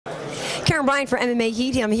Karyn Bryant for MMA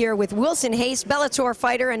H.E.A.T. I'm here with Wilson Reis, Bellator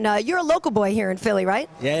fighter, and you're a local boy here in Philly, right?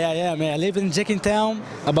 Yeah, man. I live in Jenkintown,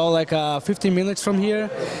 about like 15 minutes from here.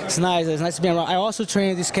 It's nice to be around. I also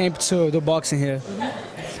train at this camp to do boxing here.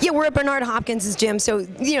 Yeah, we're at Bernard Hopkins' gym, so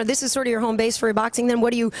this is sort of your home base for boxing. Then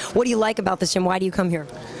what do you like about this gym? Why do you come here?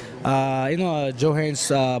 Joe Haynes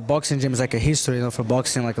boxing gym is like a history, for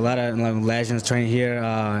boxing. Like a lot of legends train here.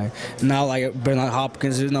 Now, like Bernard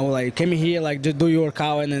Hopkins, like came here, like just do your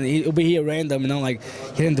workout, and then he'll be here random, like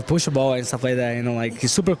hitting the push ball and stuff like that. Like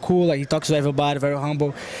he's super cool. Like he talks to everybody, very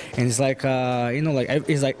humble, and he's like,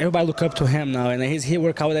 he's like everybody look up to him now, and he's here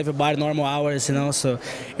work out with everybody normal hours, So,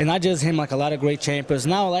 and not just him, like a lot of great champions.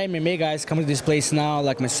 Now, like MMA guys come to this place now,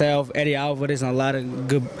 like myself, Eddie Alvarez, and a lot of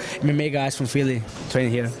good MMA guys from Philly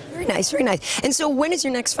training here. Very nice, very nice. And so when is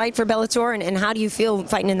your next fight for Bellator, and how do you feel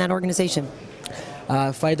fighting in that organization?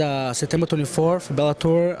 Fight September 24th for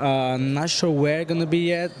Bellator. Not sure where gonna be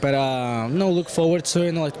yet, but look forward to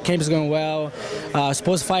it. Like, camp is going well.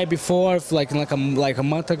 Supposed to fight before, like a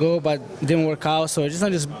month ago, but didn't work out. So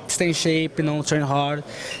just stay in shape, train hard.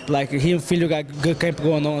 Like he and Philly got good camp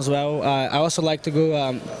going on as well. I also like to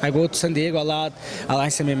go. I go to San Diego a lot.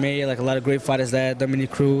 Alliance MMA, like a lot of great fighters there.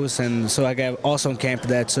 Dominick Cruz, and so I got awesome camp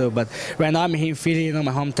there too. But right now I'm here in Philly,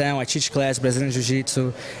 my hometown. I teach class Brazilian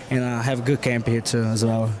Jiu-Jitsu, and I have a good camp here too as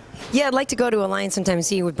well. Yeah, I'd like to go to Alliance sometime and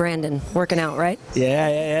see you with Brandon working out, right?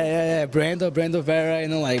 Yeah. Brando, Vera,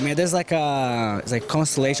 man, there's like it's like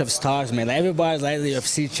constellation of stars, man. Like, everybody's like the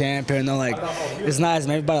UFC champion, like it's nice,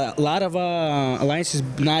 man. But a lot of Alliance is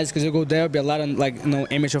nice because you go there, be a lot of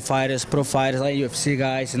amateur fighters, pro fighters, like UFC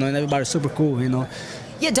guys, and everybody's super cool,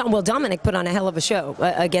 Yeah, Dominick put on a hell of a show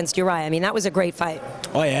against Uriah. I mean, that was a great fight.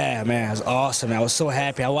 Oh yeah, man, it was awesome. Man. I was so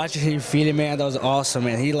happy. I watched him Philly, man. That was awesome,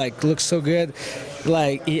 man. He looked so good.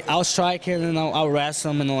 Like I was striking and I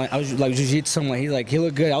wrestle him, and I was like jiu-jitsu. He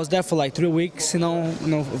looked good. I was there for like 3 weeks,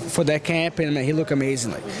 for that camp, and man, he looked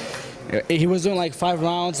amazing. He was doing like 5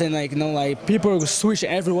 rounds, and people were switching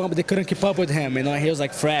everyone, but they couldn't keep up with him. He was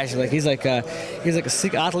like fresh. Like he's like a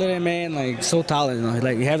sick athlete, man. Like so talented.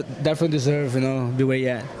 Like you have definitely deserve, be where you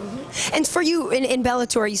at. And for you in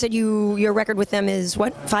Bellator, you said your record with them is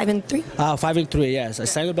what, 5-3? 5-3, yes. I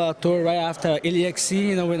signed with Bellator right after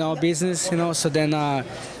H.E.A.T, with our business, So then I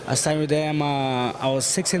signed with them. I was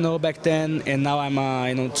 6-0 back then, and now I'm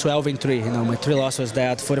 12-3. My 3 losses was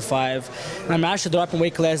there at 45. And I'm actually dropping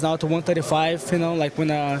weight class now to 135. Like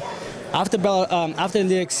when after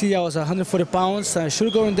H.E.A.T, I was 140 pounds. I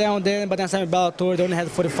should go down then, but then I signed with Bellator. They only had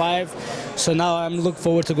 45. So now I'm looking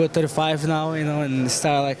forward to go 35 now, and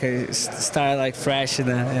start fresh.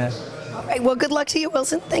 Yeah. All right. Well, good luck to you,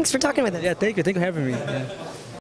 Wilson. Thanks for talking with us. Yeah, thank you. Thank you for having me. Yeah.